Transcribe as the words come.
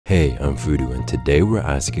Hey, I'm Phoodu, and today we're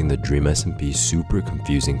asking the Dream SMP super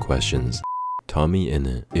confusing questions.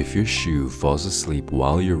 Tommyinnit, if your shoe falls asleep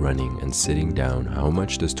while you're running and sitting down, how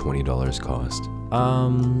much does $20 cost?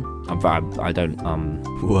 I don't,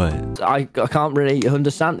 What? I can't really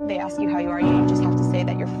understand. They ask you how you are, you just have to say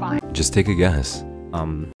that you're fine. Just take a guess.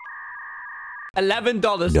 $11.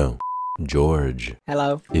 No. George.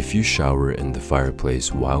 Hello. If you shower in the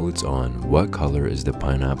fireplace while it's on, what color is the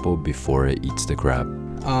pineapple before it eats the crab?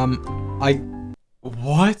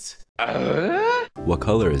 What? What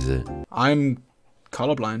color is it? I'm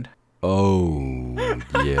colorblind. Oh,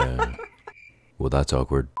 yeah. Well, that's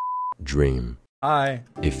awkward. Dream. Hi.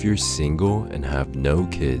 If you're single and have no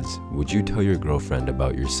kids, would you tell your girlfriend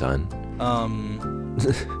about your son?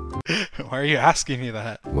 Why are you asking me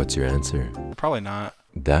that? What's your answer? Probably not.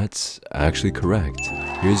 That's actually correct.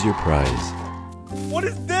 Here's your prize. What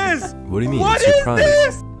is this? What do you mean? What It's your is prize.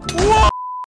 this? What?